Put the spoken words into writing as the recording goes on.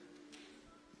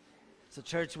So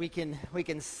church, we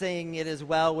can sing "It Is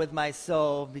Well With My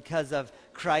Soul" because of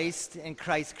Christ and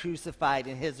Christ crucified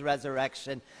and his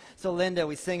resurrection. So Linda,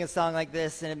 we sing a song like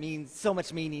this and it means so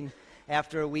much meaning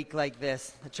after a week like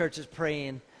this. The church is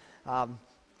praying.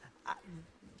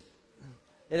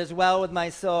 It is well with my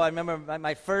soul. I remember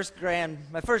my first kind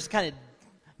of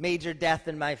major death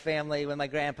in my family when my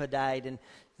grandpa died, and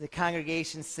the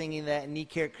congregation singing that in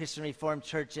Niekirk Christian Reformed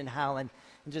Church in Holland,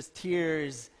 and just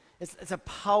tears. It's a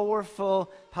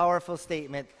powerful, powerful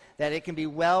statement that it can be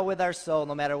well with our soul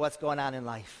no matter what's going on in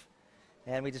life.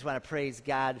 And we just want to praise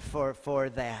God for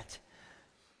that.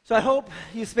 So I hope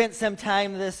you spent some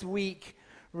time this week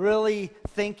really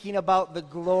thinking about the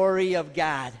glory of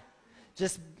God.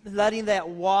 Just letting that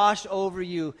wash over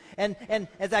you. And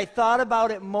as I thought about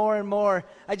it more and more,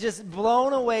 I just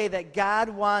blown away that God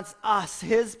wants us,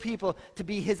 his people, to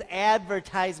be his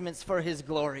advertisements for his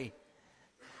glory.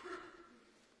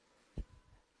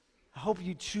 I hope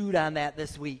you chewed on that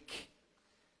this week.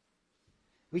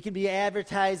 We can be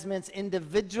advertisements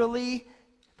individually,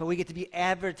 but we get to be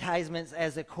advertisements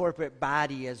as a corporate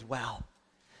body as well,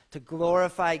 to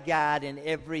glorify God in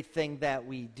everything that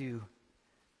we do.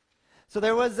 So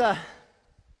there was a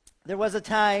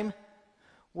time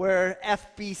where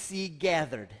FBC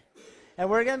gathered, and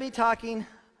we're going to be talking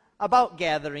about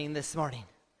gathering this morning.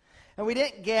 And we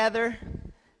didn't gather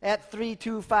at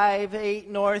 3258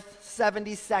 North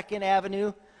 72nd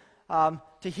Avenue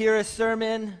to hear a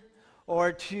sermon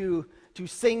or to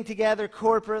sing together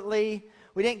corporately.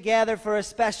 We didn't gather for a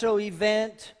special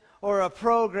event or a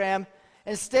program.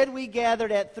 Instead, we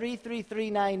gathered at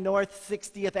 3339 North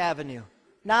 60th Avenue.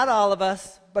 Not all of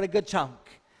us, but a good chunk.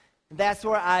 And that's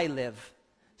where I live.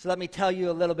 So let me tell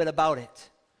you a little bit about it.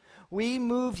 We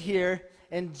moved here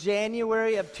in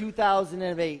January of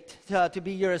 2008 to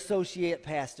be your associate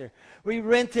pastor. We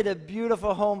rented a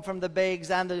beautiful home from the Beggs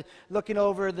looking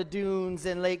over the dunes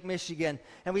in Lake Michigan.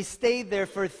 And we stayed there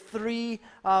for 3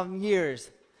 years.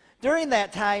 During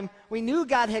that time, we knew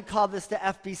God had called us to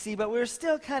FBC, but we were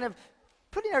still kind of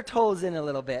putting our toes in a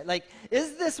little bit. Like,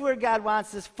 is this where God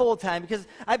wants us full time? Because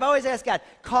I've always asked God,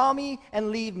 call me and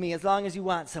leave me as long as you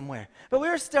want somewhere. But we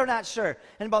were still not sure.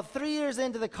 And about 3 years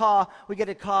into the call, we get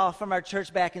a call from our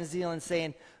church back in Zeeland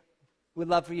saying, we'd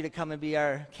love for you to come and be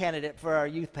our candidate for our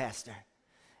youth pastor.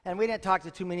 And we didn't talk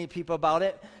to too many people about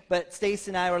it, but Stace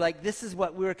and I were like, this is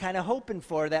what we were kind of hoping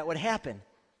for that would happen.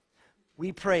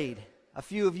 We prayed. A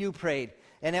few of you prayed.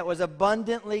 And it was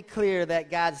abundantly clear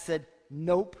that God said,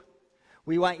 nope.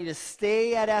 We want you to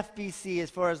stay at FBC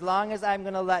for as long as I'm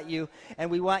going to let you, and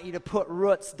we want you to put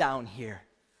roots down here.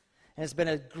 And it's been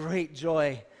a great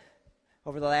joy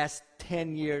over the last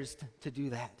 10 years to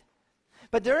do that.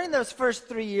 But during those first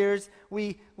 3 years,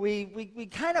 we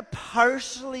kind of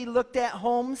partially looked at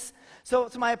homes. So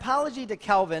my apology to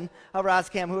Kelvin of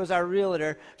Roscam, who was our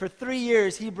realtor. For 3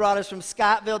 years, he brought us from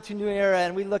Scottville to New Era,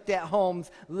 and we looked at homes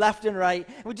left and right.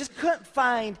 And we just couldn't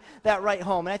find that right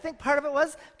home. And I think part of it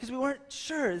was because we weren't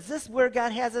sure. Is this where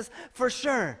God has us for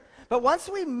sure? But once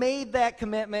we made that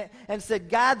commitment and said,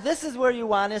 God, this is where you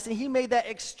want us, and he made that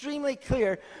extremely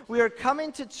clear, we were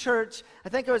coming to church, I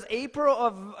think it was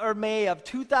April or May of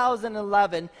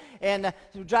 2011, and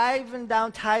driving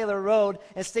down Tyler Road,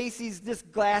 and Stacy's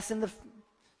just glassing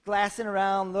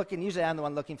around looking. Usually I'm the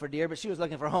one looking for deer, but she was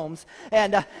looking for homes.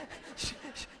 And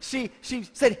she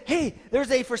said, hey,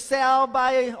 there's a for sale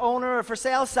by owner or for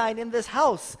sale sign in this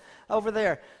house over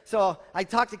there. So I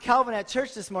talked to Calvin at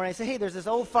church this morning. I said, hey, there's this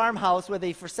old farmhouse with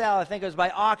a for sale. I think it was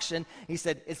by auction. He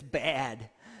said, it's bad.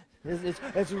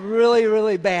 It's really,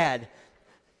 really bad.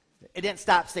 It didn't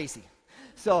stop Stacy.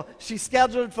 So she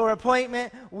scheduled for an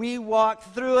appointment. We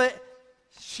walked through it.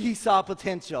 She saw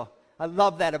potential. I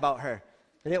love that about her.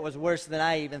 But it was worse than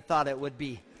I even thought it would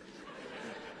be.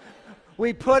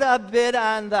 We put a bid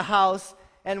on the house,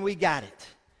 and we got it.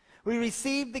 We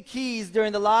received the keys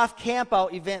during the Loft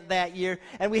Campout event that year,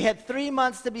 and we had 3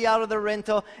 months to be out of the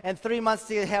rental and 3 months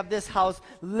to have this house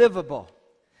livable.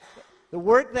 The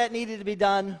work that needed to be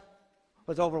done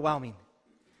was overwhelming,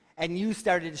 and you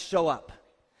started to show up.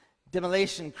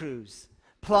 Demolition crews,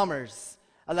 plumbers,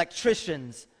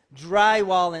 electricians,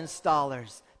 drywall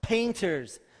installers,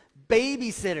 painters,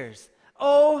 babysitters.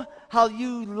 Oh, how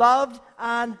you loved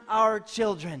on our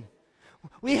children.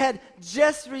 We had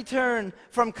just returned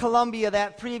from Colombia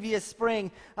that previous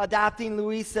spring, adopting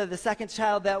Luisa, the second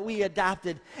child that we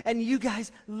adopted. And you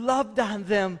guys loved on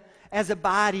them as a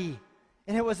body.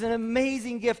 And it was an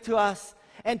amazing gift to us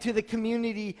and to the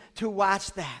community to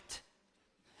watch that.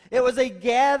 It was a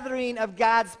gathering of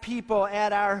God's people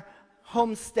at our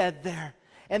homestead there.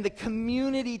 And the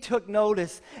community took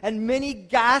notice. And many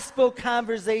gospel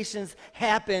conversations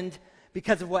happened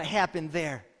because of what happened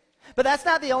there. But that's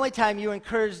not the only time you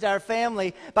encouraged our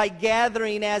family by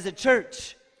gathering as a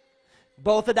church.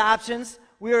 Both adoptions,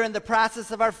 we were in the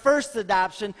process of our first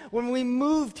adoption when we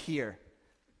moved here.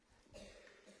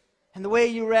 And the way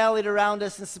you rallied around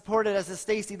us and supported us as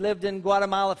Stacy lived in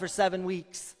Guatemala for 7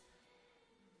 weeks.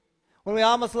 When we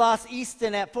almost lost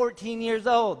Easton at 14 years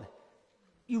old,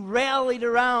 you rallied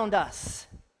around us.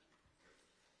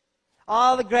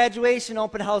 All the graduation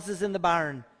open houses in the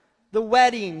barn. The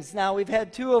weddings, now we've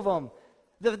had 2 of them.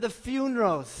 The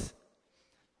funerals.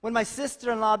 When my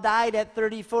sister-in-law died at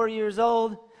 34 years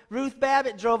old, Ruth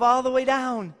Babbitt drove all the way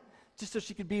down just so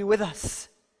she could be with us.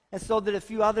 And so did a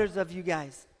few others of you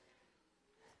guys.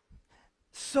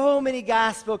 So many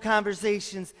gospel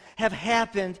conversations have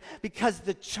happened because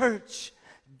the church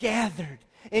gathered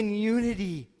in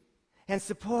unity and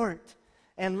support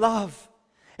and love.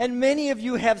 And many of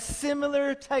you have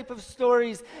similar type of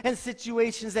stories and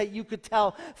situations that you could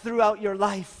tell throughout your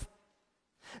life.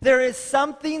 There is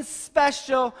something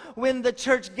special when the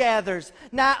church gathers,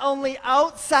 not only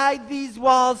outside these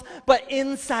walls, but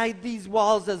inside these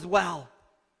walls as well.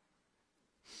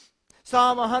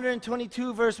 Psalm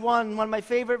 122, verse 1, one of my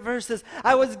favorite verses.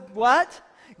 I was what?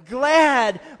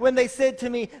 Glad when they said to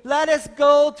me, let us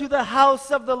go to the house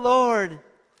of the Lord.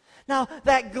 Now,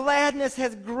 that gladness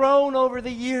has grown over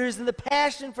the years, and the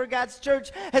passion for God's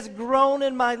church has grown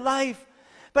in my life.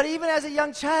 But even as a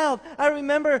young child, I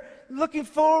remember looking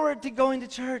forward to going to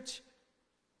church.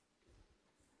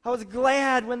 I was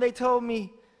glad when they told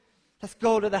me, let's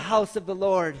go to the house of the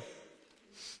Lord.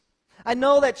 I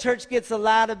know that church gets a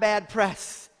lot of bad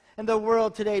press in the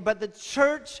world today, but the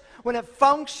church, when it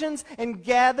functions and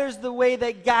gathers the way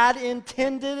that God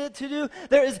intended it to do,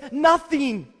 there is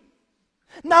nothing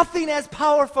as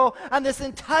powerful on this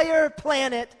entire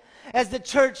planet as the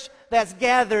church that's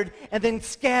gathered and then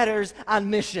scatters on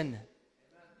mission.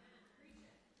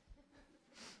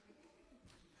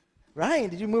 Ryan,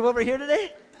 did you move over here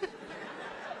today?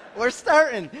 We're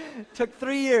starting. Took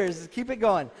 3 years. Keep it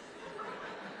going.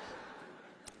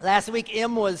 Last week,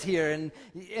 Im was here, and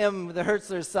Im, the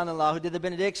Hertzler's son-in-law, who did the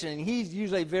benediction, and he's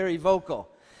usually very vocal.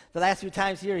 The last few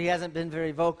times here, he hasn't been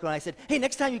very vocal, and I said, hey,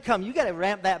 next time you come, you got to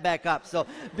ramp that back up. So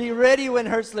be ready when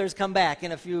Hertzler's come back,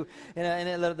 the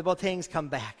Botangs come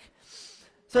back.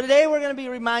 So today, we're going to be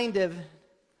reminded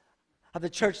of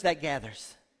the church that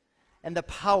gathers and the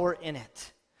power in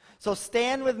it. So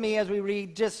stand with me as we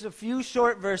read just a few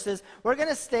short verses. We're going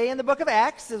to stay in the book of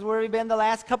Acts, is where we've been the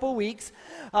last couple weeks.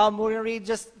 We're going to read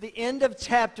just the end of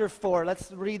chapter 4.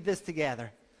 Let's read this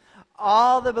together.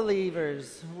 All the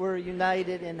believers were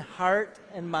united in heart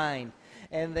and mind,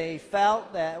 and they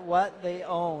felt that what they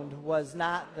owned was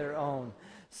not their own.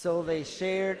 So they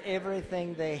shared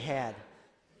everything they had.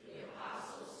 The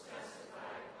apostles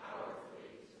testified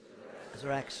powerfully to the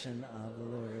resurrection of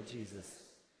the Lord Jesus.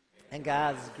 And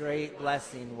God's great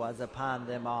blessing was upon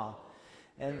them all.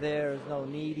 And there is no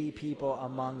needy people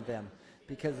among them,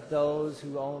 because those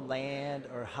who own land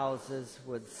or houses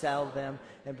would sell them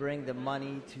and bring the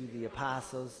money to the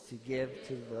apostles to give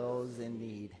to those in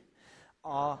need.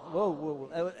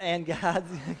 And God's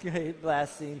great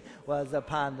blessing was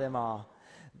upon them all.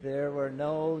 There were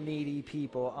no needy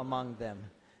people among them,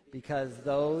 because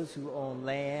those who own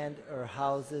land or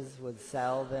houses would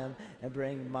sell them and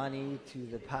bring money to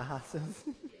the apostles.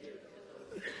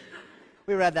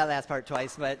 We read that last part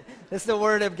twice, but it's the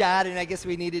word of God, and I guess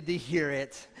we needed to hear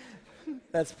it.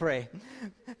 Let's pray.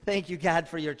 Thank you, God,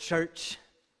 for your church.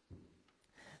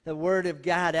 The word of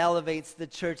God elevates the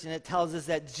church, and it tells us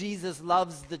that Jesus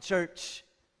loves the church.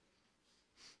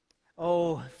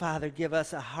 Oh, Father, give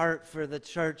us a heart for the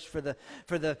church, for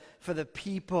the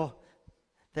people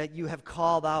that you have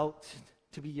called out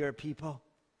to be your people.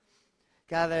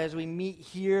 God, as we meet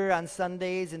here on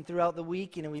Sundays and throughout the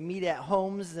week, and we meet at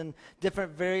homes in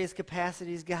different various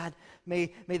capacities, God,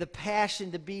 may the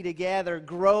passion to be together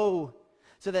grow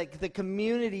so that the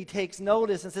community takes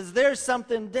notice and says, there's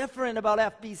something different about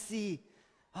FBC.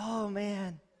 Oh,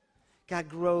 man. God,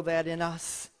 grow that in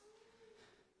us.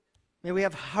 May we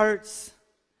have hearts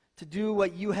to do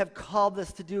what you have called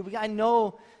us to do. I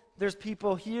know there's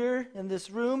people here in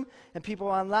this room and people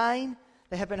online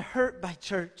that have been hurt by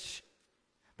church,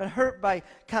 been hurt by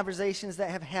conversations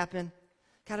that have happened.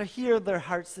 God, heal their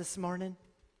hearts this morning.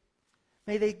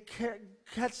 May they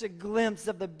catch a glimpse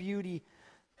of the beauty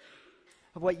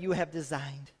of what you have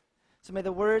designed. So may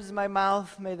the words of my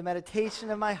mouth, may the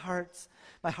meditation of my heart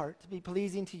be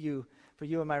pleasing to you, for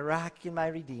you are my rock and my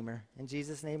redeemer. In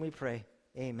Jesus' name we pray.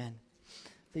 Amen.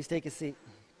 Please take a seat.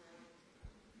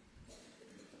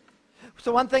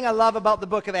 So one thing I love about the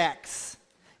book of Acts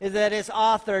is that its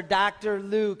author, Dr.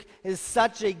 Luke, is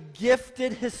such a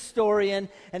gifted historian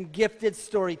and gifted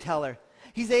storyteller.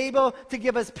 He's able to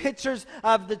give us pictures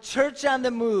of the church on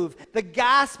the move, the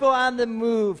gospel on the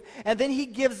move, and then he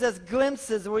gives us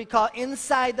glimpses, what we call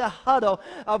inside the huddle,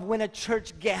 of when a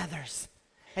church gathers.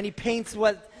 And he paints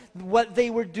what they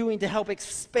were doing to help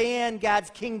expand God's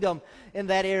kingdom in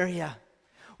that area.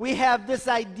 We have this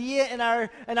idea in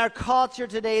our culture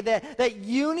today that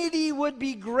unity would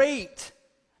be great.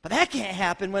 But that can't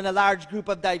happen when a large group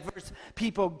of diverse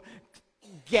people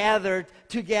gather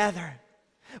together.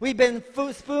 We've been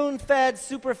spoon-fed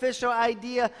superficial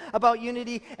idea about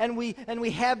unity, and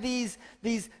we have these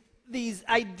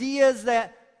ideas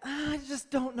that I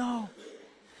just don't know.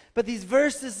 But these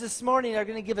verses this morning are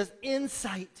going to give us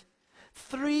insight.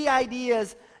 3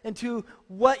 ideas into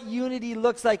what unity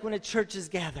looks like when a church is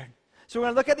gathered. So we're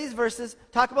going to look at these verses,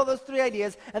 talk about those 3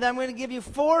 ideas, and then I'm going to give you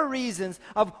 4 reasons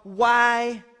of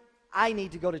why I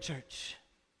need to go to church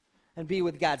and be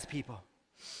with God's people.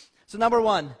 So number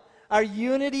 1, our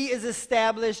unity is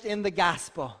established in the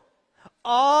gospel.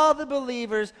 All the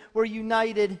believers were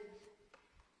united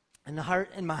in the heart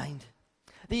and mind.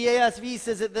 The ASV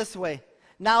says it this way: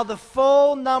 now the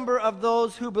full number of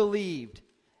those who believed.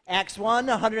 Acts 1,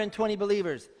 120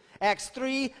 believers. Acts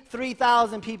 3,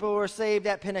 3,000 people were saved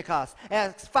at Pentecost.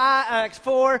 Acts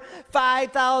 4,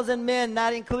 5,000 men,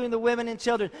 not including the women and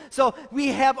children. So we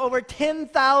have over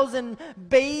 10,000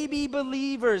 baby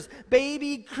believers,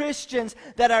 baby Christians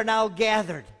that are now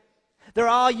gathered. They're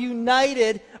all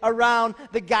united around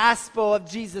the gospel of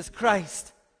Jesus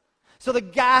Christ. So the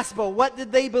gospel, what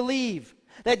did they believe?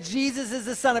 That Jesus is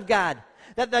the Son of God.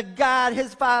 That the God,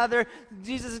 his Father,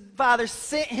 Jesus' Father,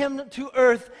 sent him to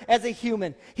earth as a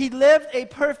human. He lived a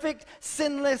perfect,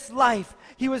 sinless life.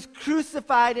 He was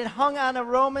crucified and hung on a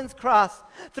Roman cross.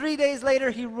 3 days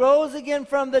later, he rose again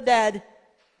from the dead.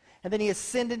 And then he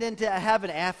ascended into heaven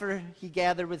after he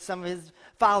gathered with some of his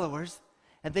followers.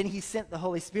 And then he sent the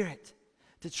Holy Spirit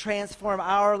to transform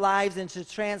our lives and to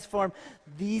transform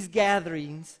these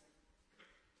gatherings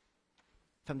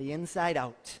from the inside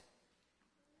out.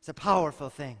 It's a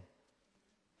powerful thing.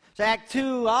 So Act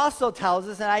 2 also tells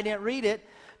us, and I didn't read it,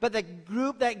 but the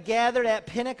group that gathered at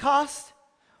Pentecost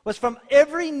was from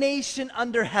every nation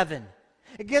under heaven.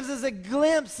 It gives us a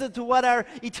glimpse into what our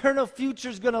eternal future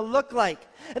is going to look like.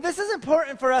 And this is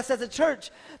important for us as a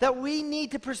church, that we need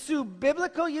to pursue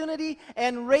biblical unity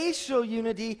and racial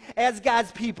unity as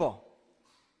God's people.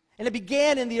 And it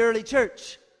began in the early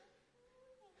church.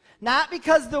 Not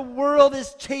because the world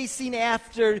is chasing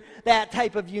after that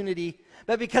type of unity,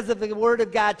 but because of the Word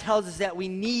of God tells us that we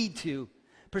need to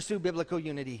pursue biblical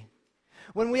unity.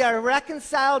 When we are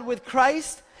reconciled with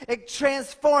Christ, it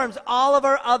transforms all of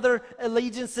our other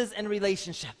allegiances and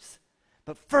relationships.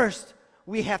 But first,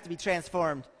 we have to be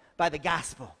transformed by the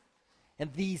gospel.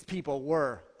 And these people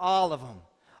were, all of them.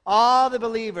 All the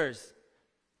believers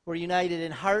were united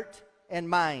in heart and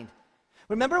mind.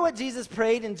 Remember what Jesus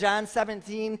prayed in John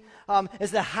 17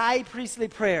 is the high priestly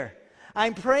prayer.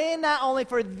 I'm praying not only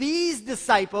for these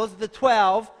disciples, the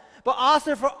 12, but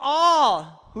also for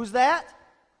all. Who's that?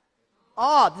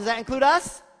 All. Does that include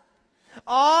us?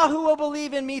 All who will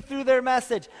believe in me through their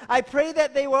message. I pray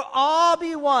that they will all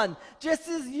be one, just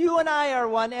as you and I are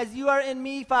one, as you are in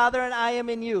me, Father, and I am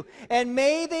in you. And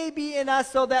may they be in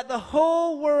us so that the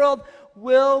whole world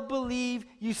will believe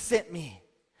you sent me.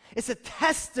 It's a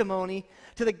testimony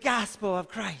to the gospel of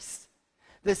Christ.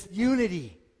 This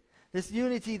unity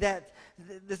that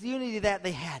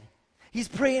they had. He's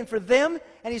praying for them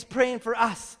and he's praying for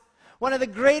us. One of the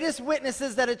greatest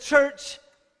witnesses that a church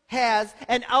has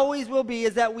and always will be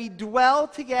is that we dwell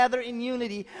together in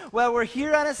unity while we're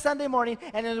here on a Sunday morning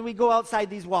and then we go outside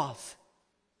these walls.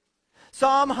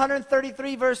 Psalm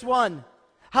 133 verse 1.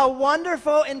 How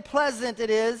wonderful and pleasant it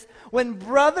is when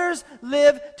brothers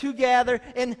live together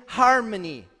in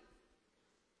harmony.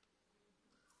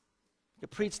 You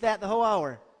could preach that the whole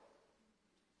hour.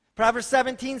 Proverbs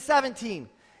 17:17.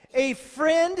 A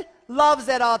friend loves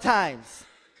at all times.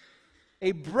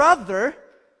 A brother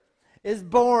is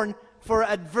born for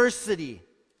adversity.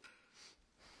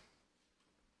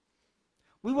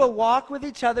 We will walk with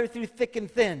each other through thick and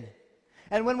thin.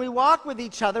 And when we walk with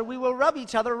each other, we will rub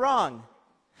each other wrong.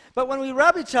 But when we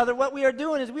rub each other, what we are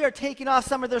doing is we are taking off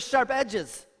some of those sharp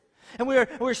edges. And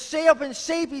we're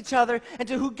shape each other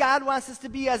into who God wants us to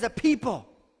be as a people.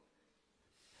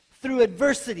 Through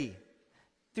adversity,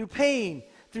 through pain,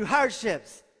 through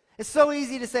hardships. It's so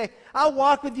easy to say, I'll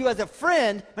walk with you as a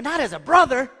friend, but not as a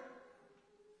brother.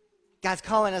 God's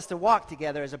calling us to walk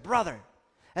together as a brother,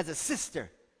 as a sister,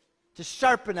 to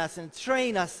sharpen us and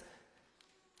train us,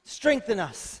 strengthen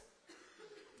us.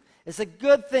 It's a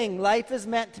good thing. Life is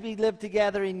meant to be lived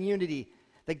together in unity.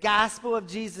 The gospel of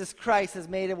Jesus Christ has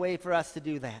made a way for us to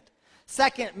do that.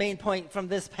 Second main point from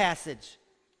this passage.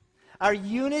 Our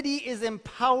unity is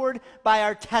empowered by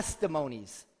our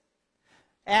testimonies.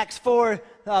 Acts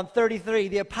 4:33,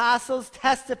 the apostles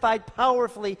testified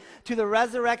powerfully to the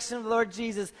resurrection of the Lord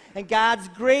Jesus, and God's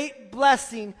great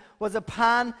blessing was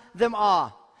upon them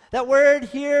all. That word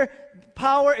here,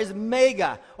 power, is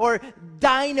mega, or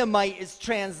dynamite is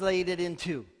translated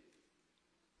into.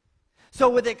 So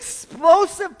with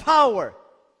explosive power,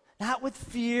 not with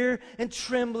fear and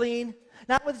trembling,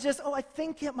 not with just, I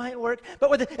think it might work, but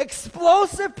with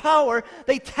explosive power,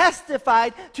 they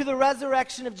testified to the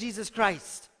resurrection of Jesus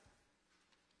Christ.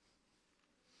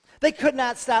 They could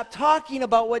not stop talking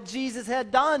about what Jesus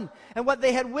had done and what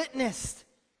they had witnessed.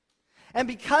 And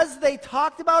because they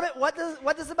talked about it, what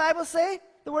does the Bible say?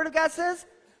 The Word of God says,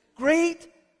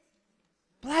 great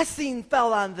blessing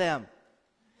fell on them.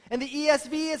 In the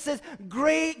ESV, it says,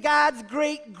 God's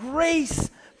great grace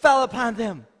fell upon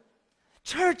them.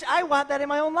 Church, I want that in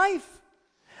my own life.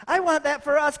 I want that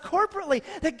for us corporately,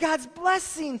 that God's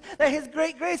blessing, that His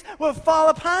great grace will fall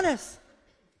upon us.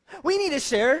 We need to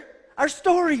share our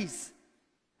stories.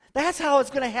 That's how it's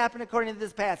going to happen according to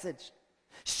this passage.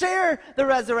 Share the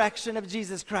resurrection of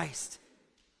Jesus Christ.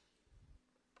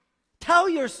 Tell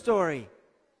your story.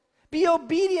 Be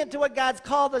obedient to what God's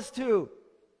called us to.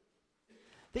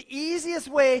 The easiest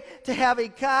way to have a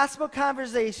gospel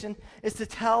conversation is to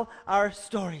tell our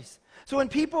stories. So when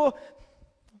people,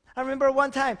 I remember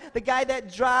one time, the guy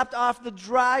that dropped off the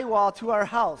drywall to our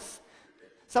house,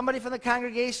 somebody from the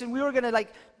congregation, we were going to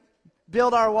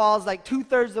build our walls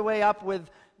 2/3 of the way up with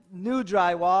new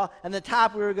drywall, and the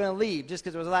top we were going to leave just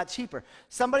because it was a lot cheaper.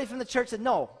 Somebody from the church said,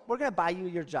 no, we're going to buy you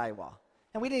your drywall.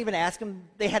 And we didn't even ask them,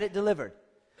 they had it delivered.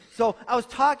 So I was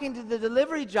talking to the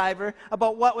delivery driver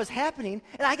about what was happening,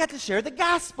 and I got to share the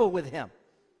gospel with him.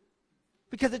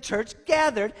 Because the church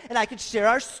gathered, and I could share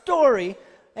our story,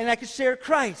 and I could share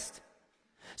Christ.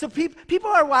 So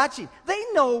people are watching. They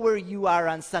know where you are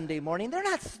on Sunday morning. They're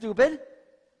not stupid.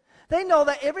 They know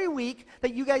that every week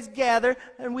that you guys gather,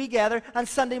 and we gather on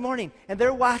Sunday morning, and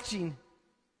they're watching,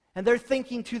 and they're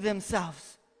thinking to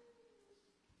themselves,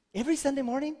 every Sunday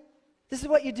morning, this is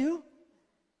what you do?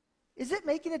 Is it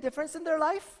making a difference in their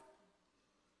life?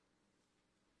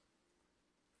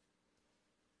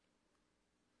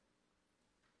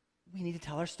 We need to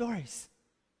tell our stories.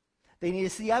 They need to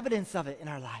see evidence of it in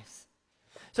our lives.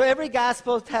 So every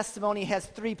gospel testimony has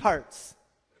 3 parts.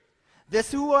 This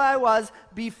is who I was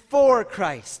before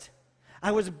Christ.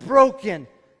 I was broken.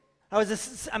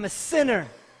 I'm a sinner.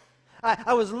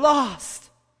 I was lost.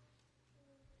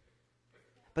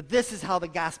 But this is how the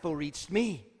gospel reached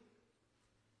me.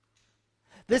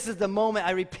 This is the moment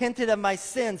I repented of my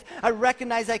sins. I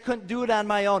recognized I couldn't do it on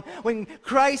my own. When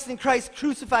Christ and Christ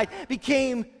crucified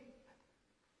became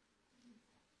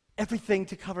everything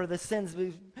to cover the sins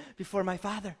before my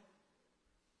Father.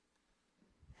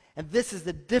 And this is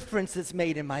the difference that's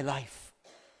made in my life.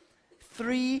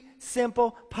 3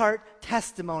 simple part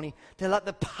testimony to let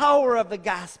the power of the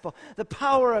gospel, the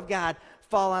power of God,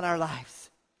 fall on our lives.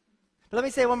 But let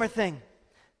me say one more thing.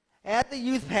 As the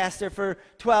youth pastor for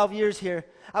 12 years here,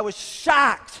 I was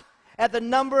shocked at the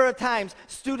number of times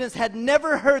students had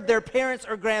never heard their parents'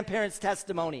 or grandparents'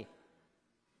 testimony.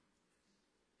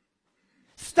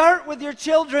 Start with your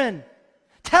children.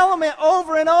 Tell them it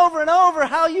over and over and over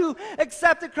how you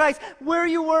accepted Christ, where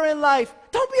you were in life.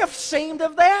 Don't be ashamed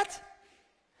of that.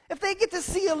 If they get to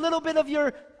see a little bit of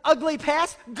your ugly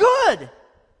past, good.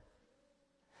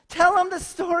 Tell them the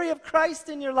story of Christ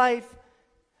in your life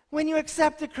when you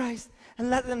accepted Christ, and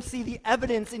let them see the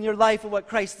evidence in your life of what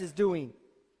Christ is doing.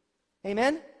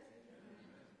 Amen?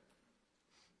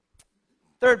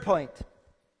 Third point.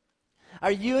 Our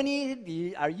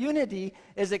unity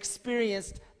is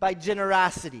experienced by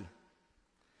generosity.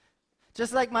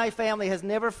 Just like my family has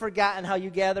never forgotten how you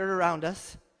gathered around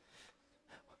us.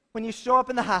 When you show up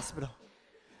in the hospital,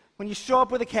 when you show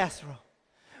up with a casserole,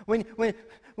 when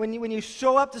you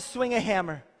show up to swing a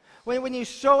hammer, when you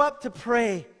show up to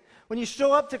pray, when you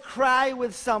show up to cry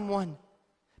with someone,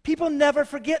 people never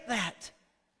forget that.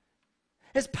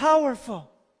 It's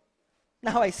powerful.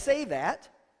 Now I say that,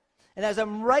 and as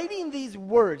I'm writing these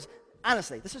words,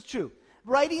 honestly, this is true,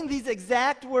 writing these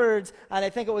exact words, and I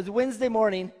think it was Wednesday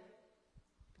morning,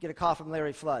 get a call from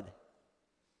Larry Flood.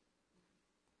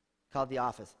 Called the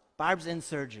office. Barb's in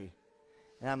surgery.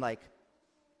 And I'm like,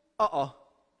 uh-oh,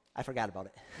 I forgot about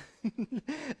it.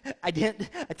 I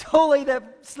totally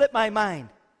that slipped my mind.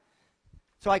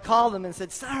 So I called him and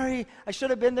said, sorry, I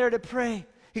should have been there to pray.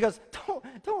 He goes,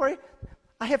 don't worry,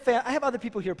 I have other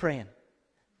people here praying.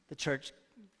 The church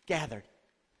gathered.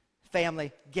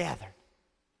 Family gathered.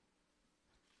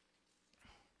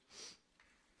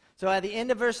 So at the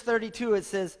end of verse 32, it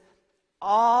says,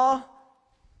 a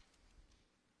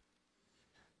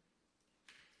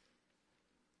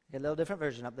little different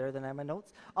version up there than I have my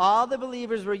notes. All the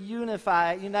believers were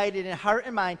united in heart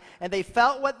and mind, and they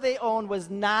felt what they owned was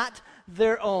not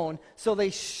their own, so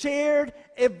they shared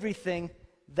everything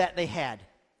that they had.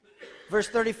 Verse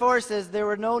 34 says, there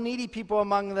were no needy people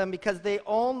among them because they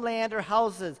owned land or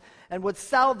houses and would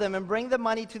sell them and bring the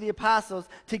money to the apostles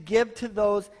to give to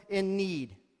those in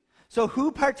need. So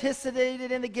who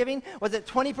participated in the giving? Was it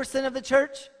 20% of the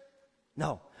church?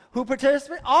 No. Who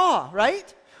participated? All,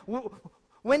 right?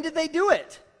 When did they do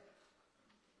it?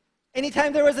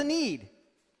 Anytime there was a need.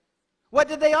 What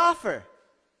did they offer?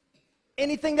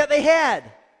 Anything that they had.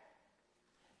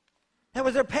 That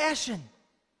was their passion.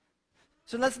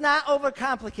 So let's not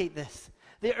overcomplicate this.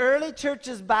 The early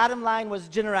church's bottom line was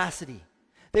generosity.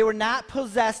 They were not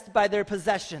possessed by their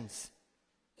possessions.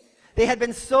 They had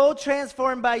been so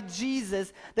transformed by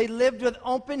Jesus, they lived with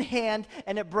open hand,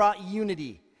 and it brought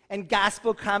unity and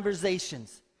gospel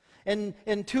conversations.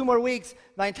 In 2 more weeks,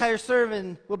 my entire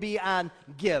sermon will be on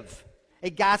give. A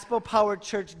gospel-powered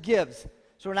church gives.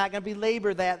 So we're not going to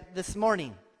belabor that this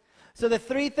morning. So the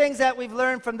 3 things that we've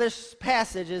learned from this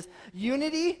passage is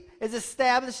unity is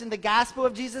established in the gospel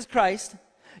of Jesus Christ.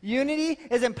 Unity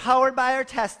is empowered by our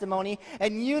testimony.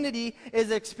 And unity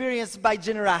is experienced by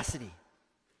generosity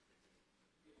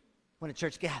when a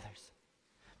church gathers.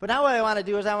 But now what I want to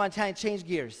do is I want to try and change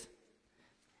gears.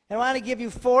 And I want to give you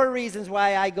 4 reasons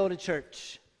why I go to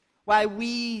church, why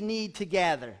we need to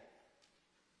gather.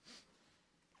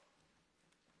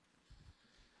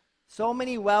 So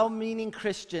many well-meaning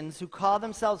Christians who call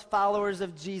themselves followers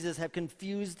of Jesus have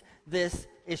confused this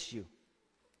issue.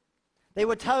 They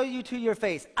would tell you to your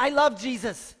face, I love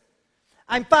Jesus.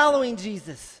 I'm following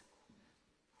Jesus.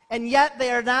 And yet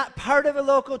they are not part of a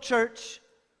local church,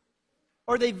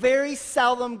 or they very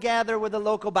seldom gather with a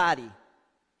local body.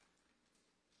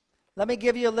 Let me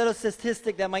give you a little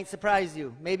statistic that might surprise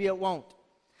you. Maybe it won't.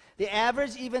 The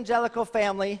average evangelical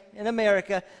family in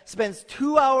America spends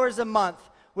 2 hours a month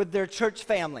with their church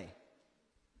family.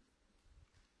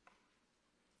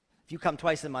 If you come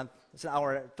twice a month, it's an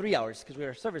hour, 3 hours, because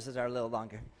our services are a little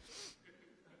longer.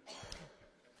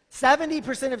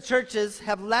 70% of churches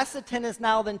have less attendance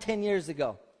now than 10 years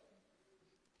ago.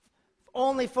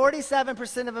 Only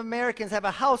 47% of Americans have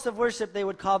a house of worship they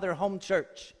would call their home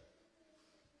church.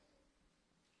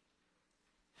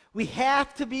 We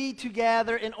have to be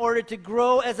together in order to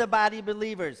grow as a body of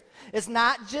believers. It's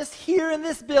not just here in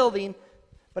this building,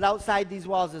 but outside these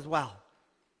walls as well.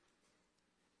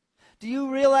 Do you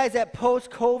realize that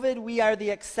post-COVID, we are the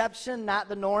exception, not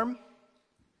the norm?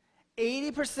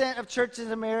 80% of churches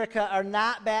in America are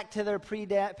not back to their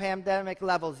pre-pandemic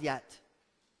levels yet.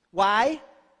 Why?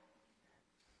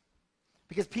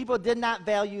 Because people did not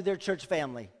value their church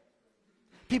family.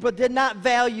 People did not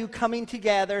value coming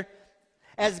together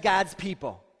as God's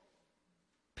people.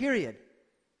 Period.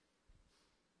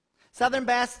 Southern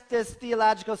Baptist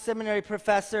Theological Seminary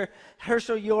professor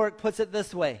Herschel York puts it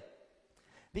this way.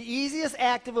 The easiest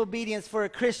act of obedience for a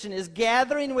Christian is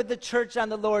gathering with the church on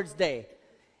the Lord's Day.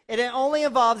 It only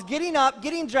involves getting up,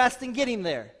 getting dressed, and getting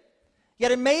there.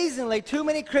 Yet amazingly, too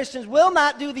many Christians will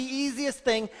not do the easiest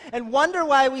thing and wonder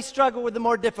why we struggle with the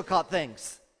more difficult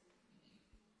things.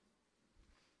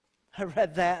 I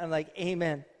read that and I'm like,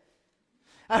 amen.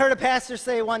 I heard a pastor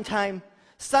say one time,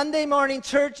 Sunday morning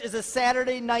church is a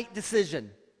Saturday night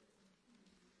decision.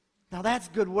 Now that's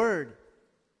a good word.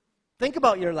 Think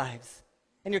about your lives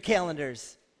and your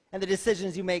calendars and the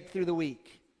decisions you make through the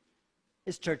week.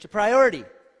 Is church a priority?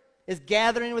 Is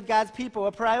gathering with God's people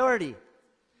a priority?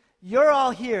 You're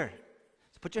all here.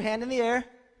 So put your hand in the air.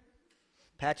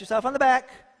 Pat yourself on the back.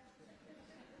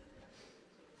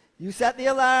 You set the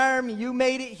alarm. You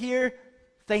made it here.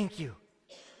 Thank you.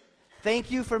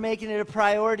 Thank you for making it a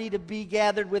priority to be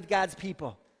gathered with God's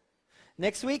people.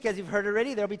 Next week, as you've heard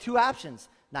already, there'll be 2 options.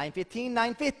 9:15,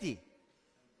 9:50.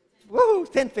 Woo,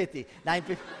 10:50,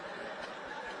 9:50.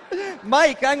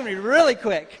 Mike, I'm going to be really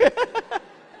quick.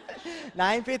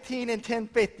 9:15 and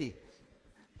 10:50.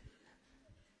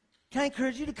 Can I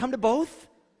encourage you to come to both?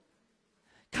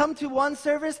 Come to one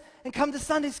service and come to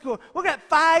Sunday school. We've got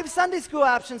 5 Sunday school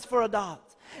options for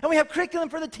adults. And we have curriculum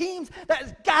for the teens that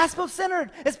is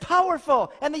gospel-centered, is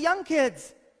powerful, and the young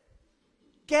kids.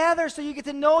 Gather so you get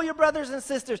to know your brothers and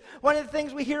sisters. One of the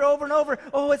things we hear over and over,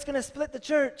 oh, it's going to split the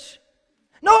church.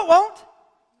 No, it won't.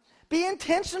 Be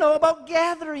intentional about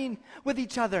gathering with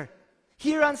each other.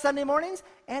 here on Sunday mornings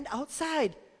and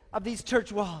outside of these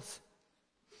church walls.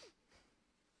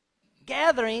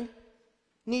 Gathering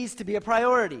needs to be a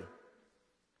priority.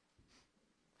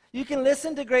 You can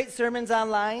listen to great sermons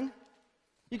online.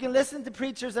 You can listen to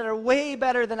preachers that are way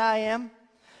better than I am.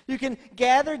 You can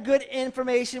gather good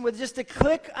information with just a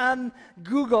click on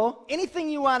Google, anything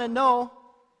you want to know.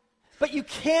 But you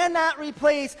cannot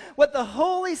replace what the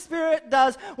Holy Spirit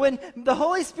does when the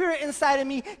Holy Spirit inside of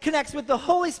me connects with the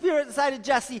Holy Spirit inside of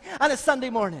Jesse on a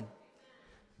Sunday morning.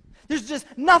 There's just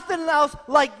nothing else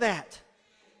like that.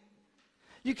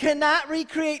 You cannot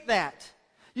recreate that.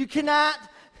 You cannot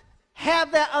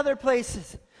have that other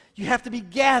places. You have to be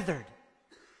gathered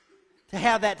to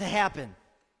have that to happen.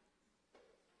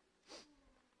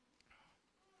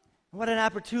 What an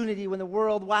opportunity when the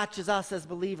world watches us as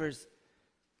believers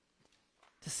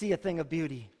to see a thing of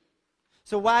beauty.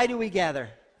 So why do we gather?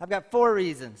 I've got 4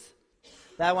 reasons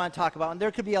that I want to talk about, and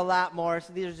there could be a lot more,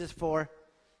 so these are just 4.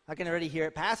 I can already hear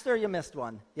it. Pastor, you missed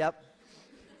one. Yep.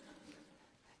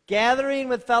 Gathering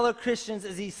with fellow Christians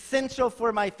is essential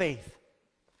for my faith.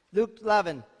 Luke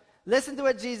 11. Listen to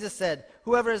what Jesus said.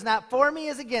 Whoever is not for me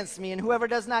is against me, and whoever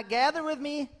does not gather with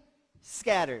me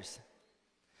scatters.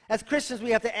 As Christians,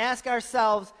 we have to ask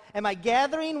ourselves, am I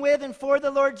gathering with and for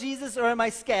the Lord Jesus, or am I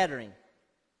scattering?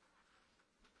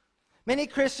 Many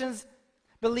Christians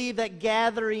believe that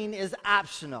gathering is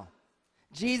optional.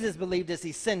 Jesus believed it's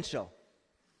essential.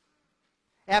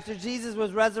 After Jesus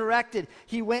was resurrected,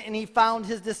 he went and he found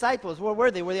his disciples. Where were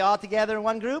they? Were they all together in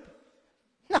one group?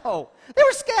 No. They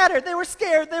were scattered. They were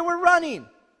scared. They were running.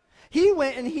 He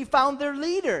went and he found their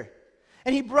leader.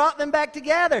 And he brought them back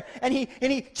together. And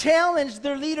he challenged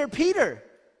their leader, Peter.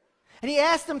 And he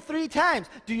asked him 3 times,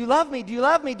 do you love me? Do you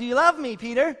love me? Do you love me,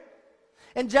 Peter?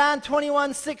 In John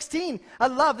 21:16,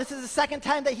 this is the 2nd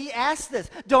time that he asked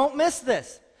this. Don't miss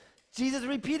this. Jesus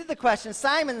repeated the question,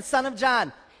 Simon, son of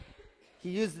John. He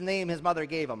used the name his mother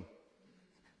gave him.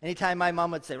 Anytime my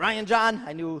mom would say, Ryan John,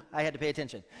 I knew I had to pay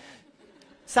attention.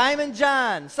 Simon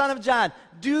John, son of John,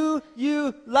 do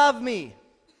you love me?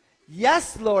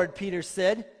 Yes, Lord, Peter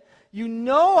said. You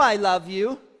know I love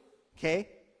you. Okay.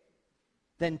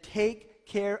 Then take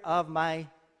care of my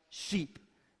sheep,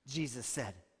 Jesus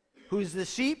said. Who's the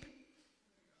sheep?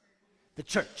 The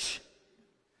church.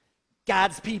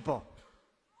 God's people.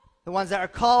 The ones that are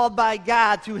called by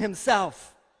God to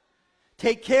himself.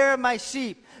 Take care of my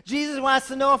sheep. Jesus wants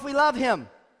to know if we love him.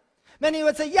 Many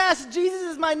would say, yes, Jesus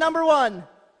is my number 1.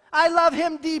 I love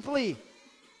him deeply.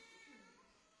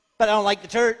 But I don't like the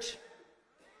church.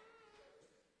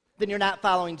 Then you're not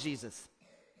following Jesus.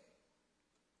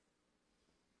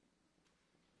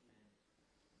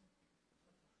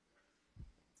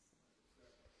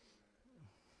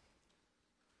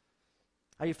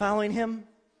 Are you following him?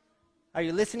 Are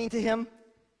you listening to him?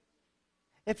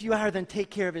 If you are, then take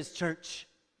care of his church.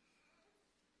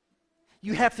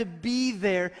 You have to be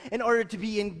there in order to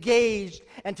be engaged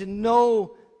and to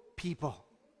know people.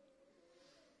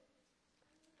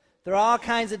 There are all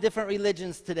kinds of different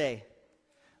religions today.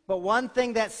 But one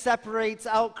thing that separates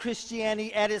out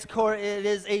Christianity at its core, it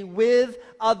is a with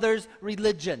others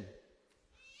religion.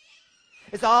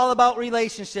 It's all about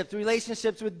relationships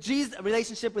with Jesus,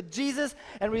 relationship with Jesus,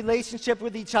 and relationship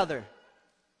with each other.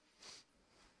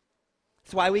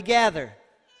 That's why we gather.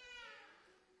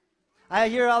 I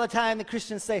hear all the time the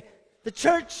Christians say, the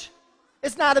church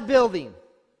is not a building.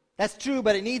 That's true,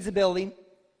 but it needs a building.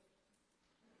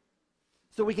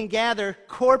 So we can gather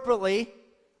corporately,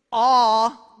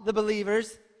 all the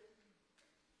believers.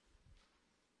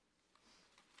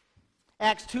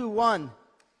 Acts 2:1.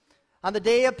 On the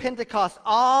day of Pentecost,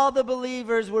 all the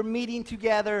believers were meeting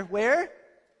together where?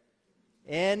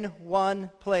 In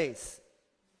one place.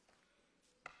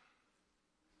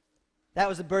 That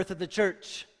was the birth of the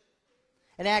church.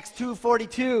 In Acts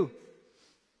 2:42,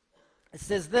 it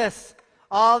says this,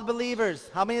 all the believers,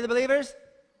 how many of the believers?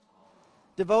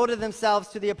 Devoted themselves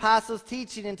to the apostles'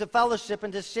 teaching and to fellowship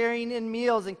and to sharing in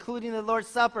meals, including the Lord's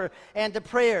Supper, and to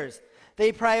prayers.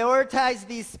 They prioritized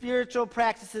these spiritual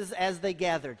practices as they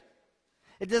gathered.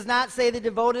 It does not say they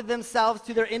devoted themselves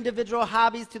to their individual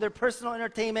hobbies, to their personal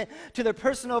entertainment, to their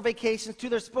personal vacations, to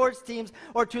their sports teams,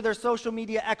 or to their social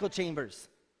media echo chambers.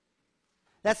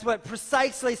 That's what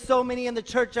precisely so many in the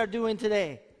church are doing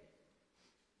today.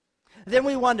 Then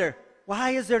we wonder,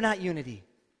 why is there not unity?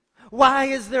 Why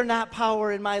is there not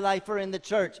power in my life or in the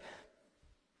church?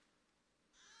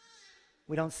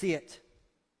 We don't see it.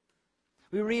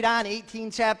 We read on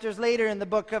 18 chapters later in the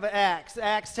book of Acts,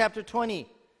 Acts chapter 20.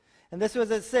 And this was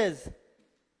what it says.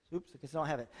 Oops, I guess I don't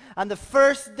have it. On the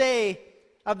first day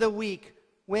of the week,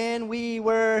 when we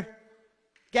were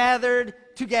gathered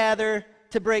together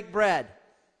to break bread.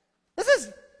 This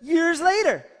is years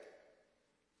later.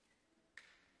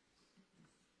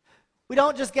 We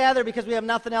don't just gather because we have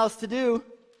nothing else to do.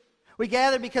 We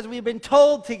gather because we've been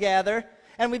told to gather,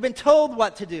 and we've been told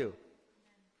what to do.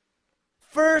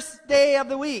 First day of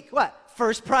the week, what?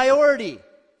 First priority.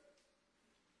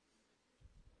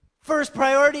 First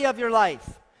priority of your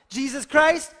life. Jesus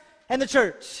Christ and the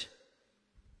church.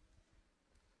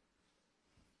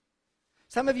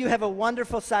 Some of you have a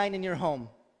wonderful sign in your home.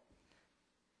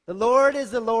 The Lord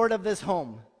is the Lord of this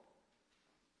home.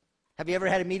 Have you ever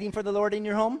had a meeting for the Lord in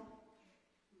your home?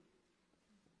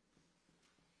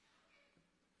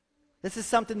 This is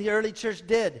something the early church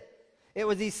did. It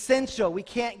was essential. We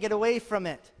can't get away from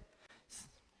it.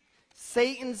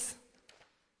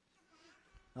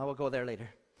 We'll go there later.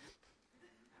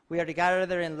 We are to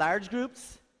gather in large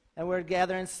groups, and we're to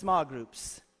gather in small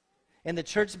groups. In the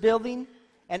church building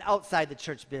and outside the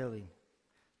church building.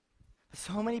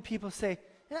 So many people say,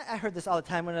 I heard this all the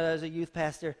time when I was a youth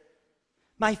pastor,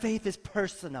 my faith is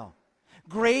personal.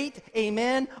 Great,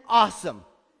 amen, awesome.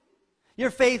 Your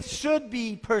faith should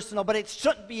be personal, but it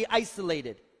shouldn't be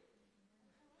isolated.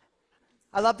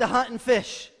 I love to hunt and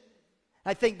fish.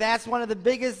 I think that's one of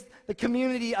the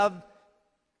community of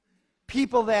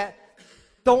people that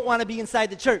don't want to be inside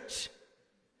the church.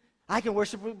 I can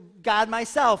worship God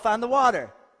myself on the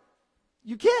water.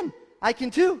 You can. I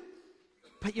can too.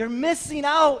 But you're missing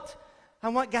out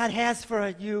on what God has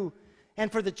for you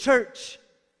and for the church.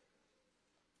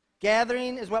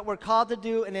 Gathering is what we're called to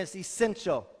do, and it's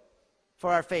essential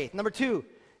for our faith. Number 2,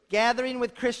 gathering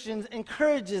with Christians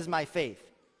encourages my faith.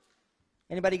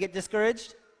 Anybody get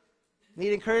discouraged?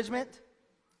 Need encouragement?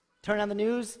 Turn on the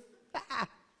news?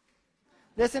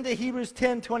 Listen to Hebrews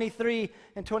 10:23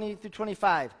 and 20 through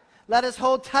 25. Let us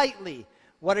hold tightly.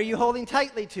 What are you holding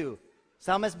tightly to?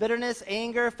 Some is bitterness,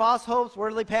 anger, false hopes,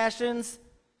 worldly passions,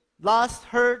 lust,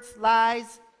 hurts,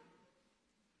 lies.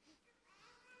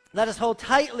 Let us hold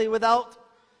tightly without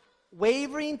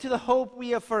wavering to the hope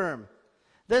we affirm.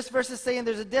 This verse is saying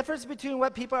there's a difference between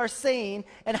what people are saying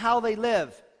and how they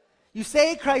live. You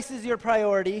say Christ is your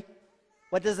priority.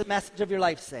 What does the message of your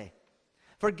life say?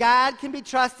 For God can be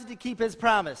trusted to keep his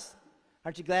promise.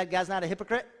 Aren't you glad God's not a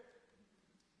hypocrite?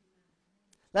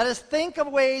 Let us think of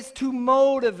ways to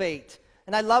motivate.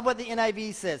 And I love what the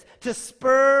NIV says. To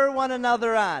spur one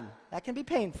another on. That can be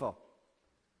painful.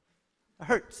 It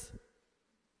hurts.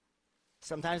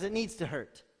 Sometimes it needs to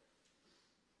hurt.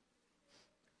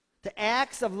 To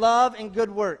acts of love and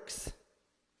good works.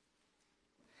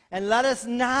 And let us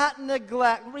not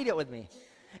neglect, read it with me.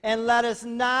 And let us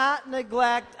not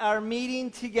neglect our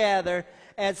meeting together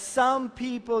as some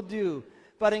people do,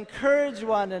 but encourage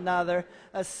one another,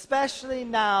 especially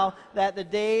now that the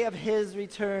day of his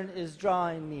return is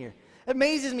drawing near. It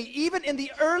amazes me, even in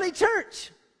the early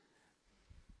church,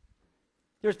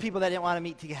 there's people that didn't want to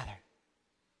meet together.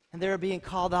 And they were being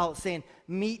called out saying,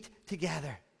 meet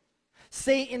together.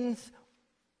 Satan's,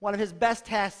 one of his best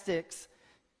tactics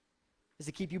is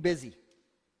to keep you busy.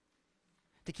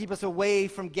 To keep us away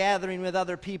from gathering with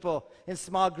other people in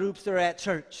small groups or at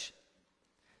church.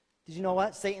 Did you know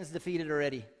what? Satan's defeated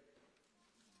already.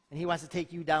 And he wants to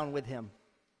take you down with him.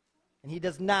 And he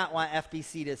does not want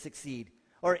FBC to succeed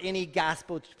or any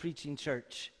gospel preaching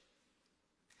church.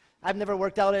 I've never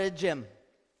worked out at a gym.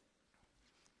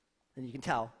 And you can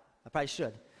tell. I probably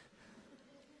should.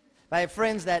 But I have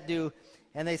friends that do,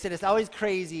 and they said it's always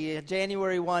crazy.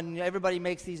 January 1, everybody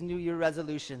makes these New Year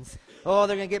resolutions. Oh,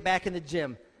 they're going to get back in the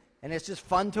gym. And it's just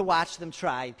fun to watch them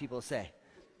try, people say.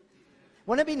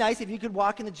 Wouldn't it be nice if you could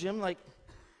walk in the gym and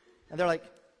they're like,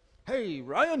 hey,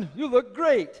 Ryan, you look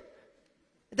great.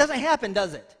 It doesn't happen,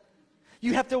 does it?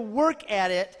 You have to work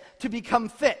at it to become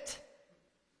fit.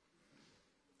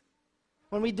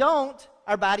 When we don't,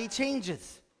 our body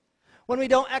changes. When we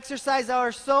don't exercise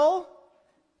our soul,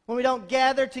 when we don't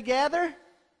gather together,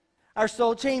 our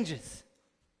soul changes.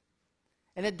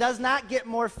 And it does not get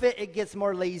more fit, it gets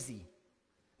more lazy,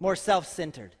 more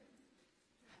self-centered.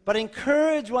 But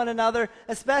encourage one another,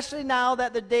 especially now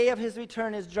that the day of his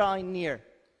return is drawing near.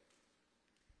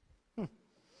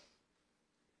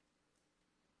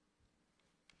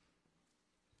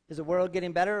 Is the world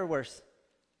getting better or worse?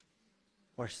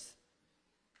 Worse.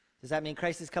 Does that mean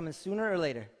Christ is coming sooner or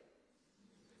later?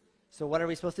 So what are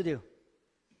we supposed to do?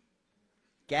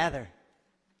 Gather.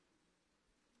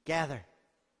 Gather.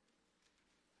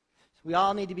 We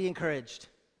all need to be encouraged.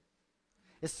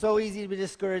 It's so easy to be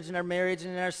discouraged in our marriage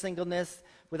and in our singleness,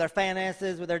 with our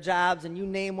finances, with our jobs, and you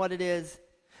name what it is.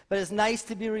 But it's nice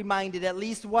to be reminded at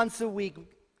least once a week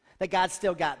that God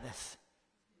still got this.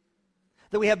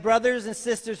 That we have brothers and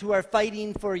sisters who are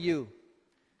fighting for you.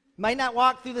 Might not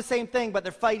walk through the same thing, but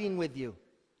they're fighting with you.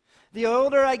 The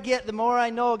older I get, the more I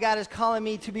know God is calling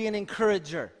me to be an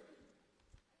encourager.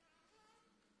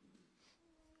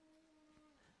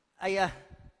 I've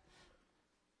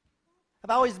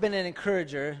always been an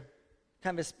encourager,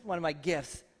 kind of one of my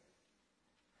gifts.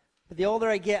 But the older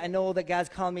I get, I know that God's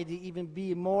calling me to even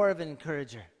be more of an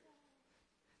encourager.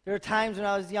 There were times when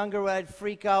I was younger where I'd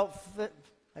freak out,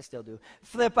 I still do,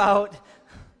 flip out,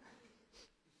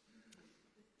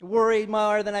 worry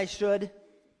more than I should.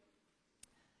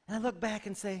 And I look back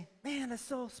and say, man, that's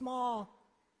so small.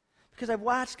 Because I've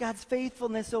watched God's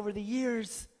faithfulness over the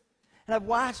years. And I've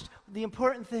watched the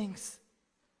important things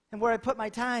and where I put my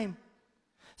time.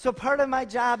 So part of my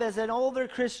job as an older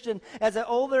Christian, as an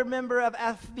older member of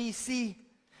FBC,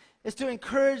 is to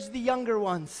encourage the younger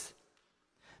ones.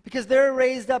 Because they're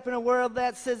raised up in a world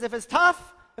that says, if it's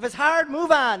tough, if it's hard,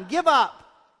 move on, give up.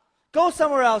 Go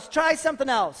somewhere else, try something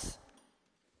else.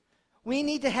 We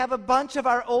need to have a bunch of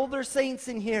our older saints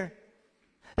in here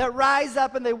that rise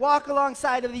up and they walk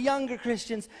alongside of the younger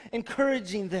Christians,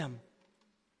 encouraging them.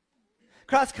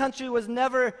 Cross country was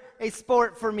never a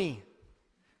sport for me.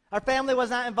 Our family was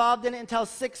not involved in it until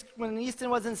when Easton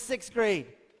was in 6th grade.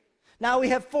 Now we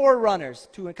have 4 runners,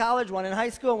 2 in college, 1 in high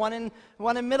school, one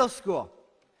in middle school.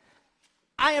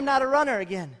 I am not a runner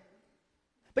again.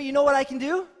 But you know what I can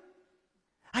do?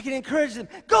 I can encourage them.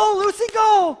 Go, Lucy,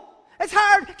 go! It's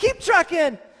hard. Keep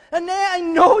trucking. And then I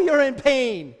know you're in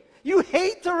pain. You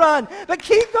hate to run, but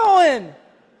keep going.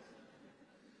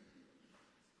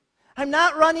 I'm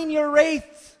not running your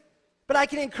race, but I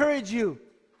can encourage you.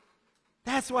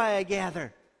 That's why I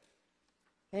gather.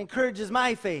 It encourages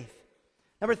my faith.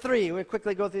 Number 3, we'll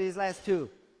quickly go through these last 2.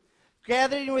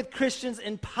 Gathering with Christians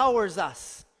empowers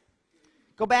us.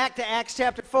 Go back to Acts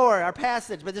chapter 4, our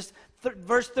passage, but just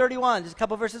verse 31, just a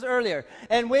couple verses earlier.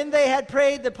 And when they had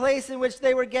prayed, the place in which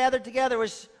they were gathered together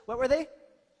was, what were they?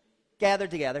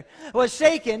 Gathered together, was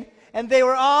shaken, and they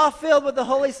were all filled with the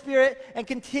Holy Spirit and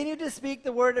continued to speak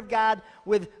the word of God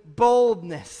with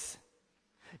boldness.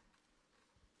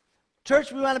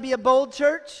 Church, we want to be a bold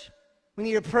church. We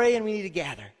need to pray and we need to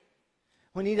gather.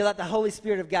 We need to let the Holy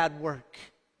Spirit of God work.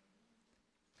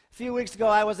 A few weeks ago,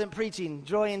 I wasn't preaching.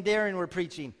 Joy and Darren were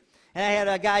preaching. And I had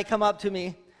a guy come up to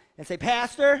me and say,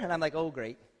 Pastor, and I'm like, oh,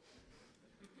 great.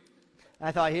 And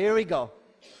I thought, here we go.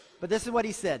 But this is what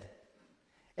he said.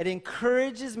 It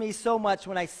encourages me so much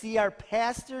when I see our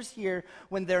pastors here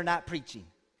when they're not preaching.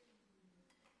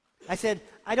 I said,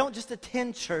 I don't just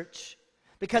attend church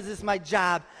because it's my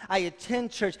job. I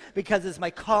attend church because it's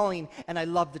my calling and I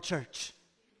love the church.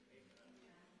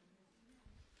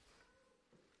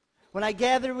 When I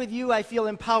gather with you, I feel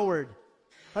empowered.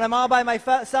 When I'm all by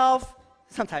myself,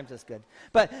 sometimes that's good.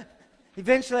 But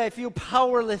eventually I feel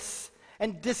powerless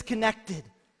and disconnected.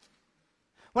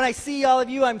 When I see all of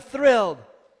you, I'm thrilled.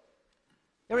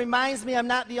 It reminds me I'm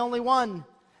not the only one.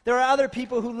 There are other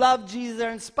people who love Jesus,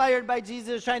 are inspired by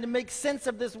Jesus, trying to make sense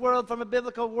of this world from a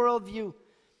biblical worldview.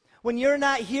 When you're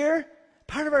not here,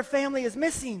 part of our family is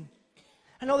missing.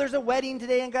 I know there's a wedding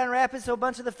today in Grand Rapids, so a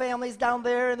bunch of the families down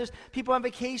there, and there's people on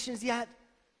vacations yet.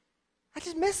 I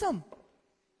just miss them.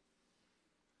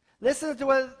 Listen to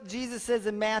what Jesus says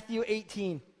in Matthew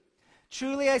 18.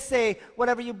 Truly I say,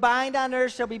 whatever you bind on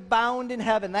earth shall be bound in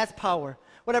heaven. That's power.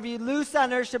 Whatever you loose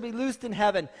on earth shall be loosed in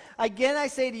heaven. Again I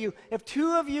say to you, if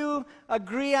 2 of you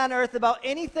agree on earth about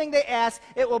anything they ask,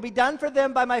 it will be done for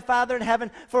them by my Father in heaven.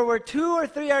 For where 2 or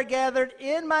 3 are gathered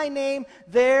in my name,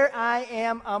 there I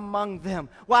am among them.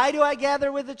 Why do I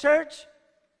gather with the church?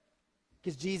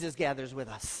 Because Jesus gathers with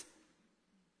us.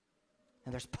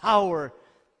 And there's power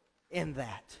in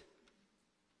that.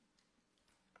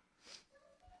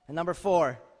 And number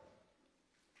 4,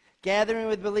 gathering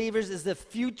with believers is the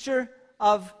future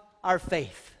of our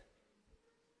faith.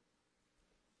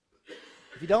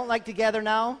 If you don't like to gather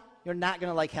now, you're not going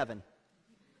to like heaven.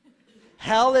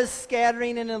 Hell is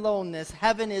scattering and aloneness.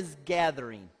 Heaven is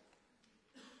gathering.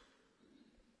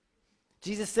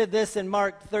 Jesus said this in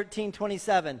Mark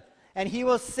 13:27. And he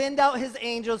will send out his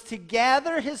angels to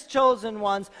gather his chosen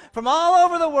ones from all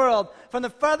over the world, from the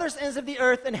furthest ends of the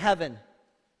earth and heaven.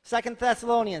 2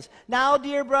 Thessalonians. Now,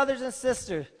 dear brothers and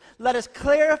sisters, let us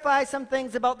clarify some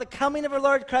things about the coming of our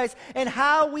Lord Christ and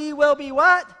how we will be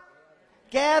what?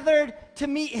 Gathered to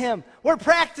meet him. We're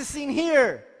practicing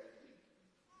here.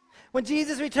 When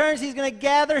Jesus returns, he's going to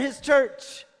gather his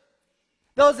church.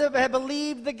 Those that have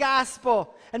believed the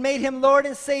gospel and made him Lord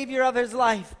and Savior of his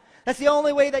life. That's the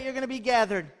only way that you're going to be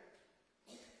gathered.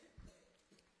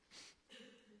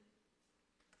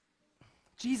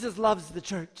 Jesus loves the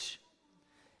church.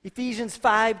 Ephesians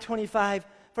 5:25.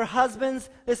 For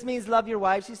husbands, this means love your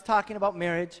wives. He's talking about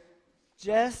marriage.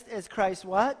 Just as Christ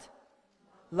what?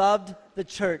 Loved the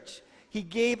church. He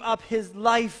gave up his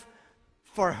life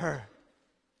for her.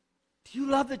 Do you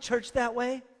love the church that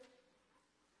way?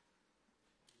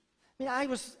 I mean, I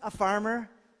was a farmer,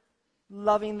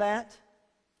 loving that.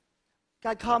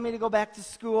 God called me to go back to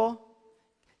school.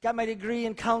 Got my degree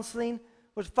in counseling,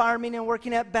 was farming and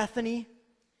working at Bethany.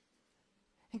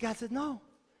 And God said, no,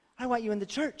 I want you in the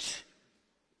church.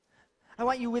 I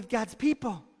want you with God's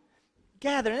people.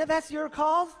 Gather. And if that's your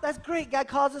call, that's great. God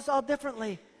calls us all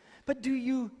differently. But do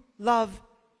you love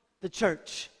the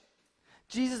church?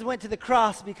 Jesus went to the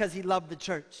cross because he loved the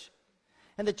church.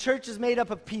 And the church is made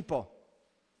up of people.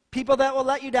 People that will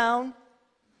let you down.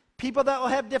 People that will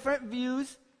have different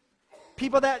views.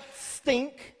 People that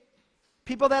stink.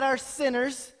 People that are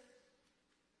sinners.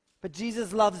 But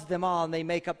Jesus loves them all, and they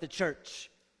make up the church.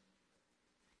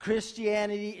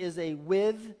 Christianity is a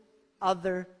with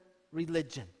other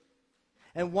religion.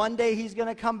 And one day he's going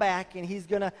to come back, and he's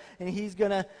going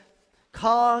to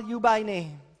call you by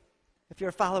name if you're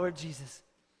a follower of Jesus.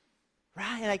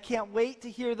 Ryan, I can't wait to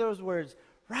hear those words.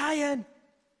 Ryan,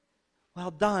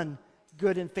 well done,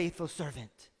 good and faithful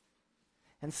servant.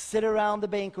 And sit around the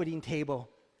banqueting table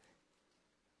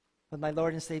with my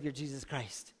Lord and Savior Jesus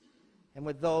Christ, and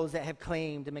with those that have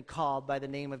claimed and been called by the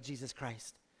name of Jesus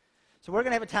Christ. So we're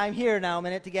going to have a time here now, a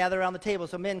minute, to gather around the table.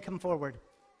 So men, come forward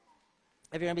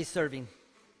if you're going to be serving.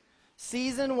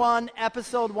 Season 1,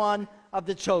 Episode 1 of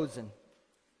The Chosen.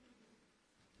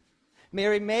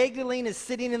 Mary Magdalene is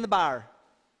sitting in the bar.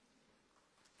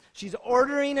 She's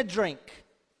ordering a drink.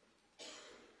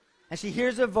 And she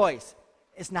hears a voice.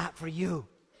 It's not for you.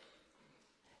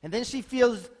 And then she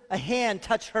feels a hand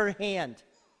touch her hand.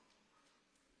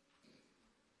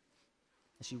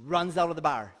 And she runs out of the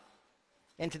bar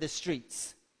into the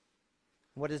streets.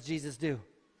 And what does Jesus do?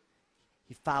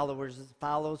 He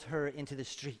follows her into the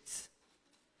streets.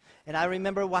 And I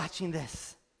remember watching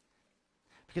this,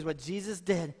 because what Jesus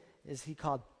did is he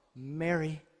called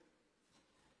Mary,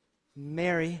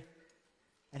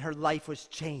 and her life was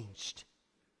changed.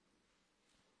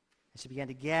 And she began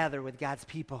to gather with God's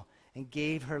people and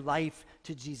gave her life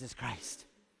to Jesus Christ.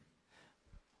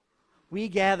 We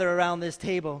gather around this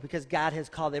table because God has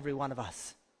called every one of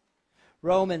us.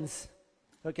 Romans,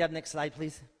 look at the next slide,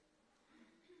 please.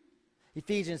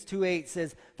 Ephesians 2:8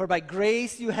 says, for by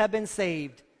grace you have been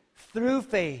saved through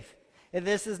faith. And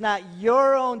this is not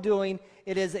your own doing,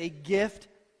 it is a gift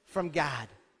from God.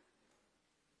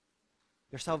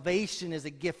 Your salvation is a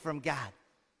gift from God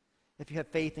if you have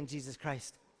faith in Jesus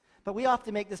Christ. But we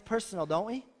often make this personal, don't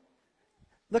we?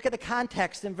 Look at the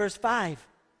context in verse 5.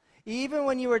 Even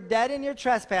when you were dead in your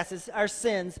trespasses, our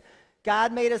sins,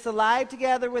 God made us alive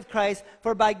together with Christ,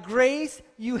 for by grace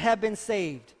you have been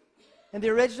saved. In the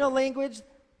original language,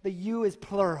 the you is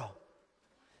plural.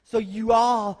 So you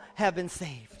all have been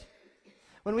saved.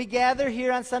 When we gather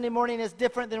here on Sunday morning, it's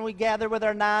different than we gather with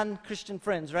our non-Christian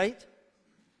friends, right?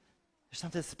 There's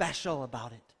something special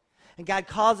about it. And God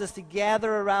calls us to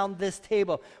gather around this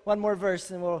table. One more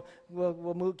verse and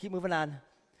we'll keep moving on.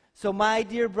 So my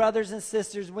dear brothers and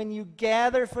sisters, when you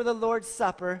gather for the Lord's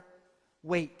Supper,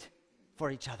 wait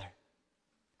for each other.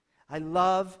 I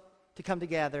love to come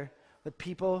together with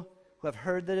people who have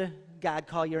heard God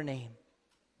call your name.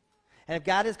 And if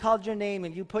God has called your name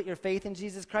and you put your faith in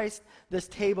Jesus Christ, this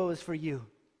table is for you.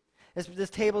 This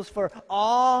table is for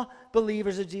all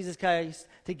believers of Jesus Christ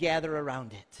to gather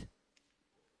around it.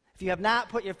 If you have not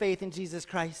put your faith in Jesus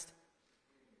Christ,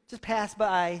 just pass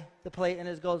by the plate and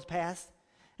it goes past.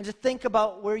 And just think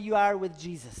about where you are with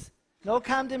Jesus. No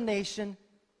condemnation,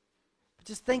 but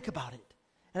just think about it.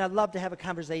 And I'd love to have a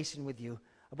conversation with you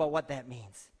about what that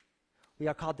means. We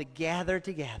are called to gather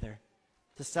together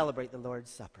to celebrate the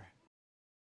Lord's Supper.